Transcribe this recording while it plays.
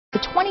The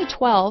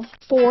 2012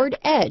 Ford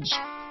Edge.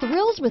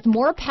 Thrills with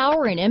more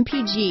power and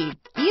MPG.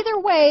 Either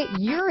way,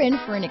 you're in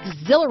for an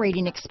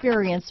exhilarating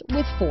experience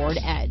with Ford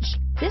Edge.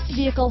 This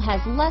vehicle has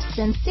less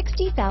than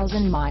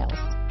 60,000 miles.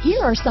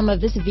 Here are some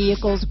of this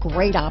vehicle's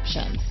great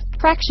options: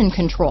 traction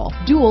control,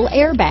 dual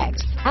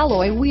airbags,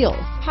 alloy wheels,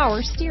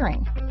 power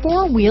steering,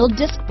 four-wheel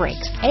disc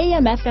brakes,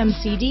 AM/FM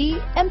CD,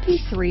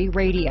 MP3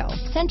 radio,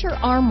 center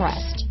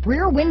armrest,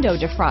 rear window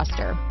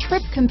defroster,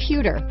 trip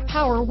computer,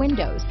 power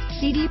windows,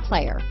 CD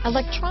player,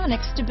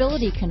 electronic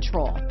stability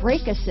control,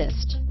 brake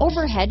assist,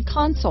 overhead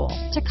console,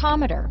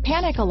 tachometer,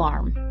 panic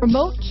alarm,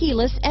 remote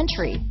keyless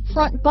entry,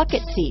 front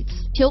bucket seats,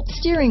 tilt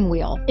steering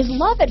wheel. Is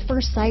love at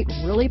first sight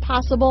really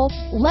possible?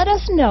 Let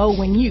us know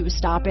when you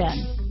stop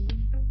in.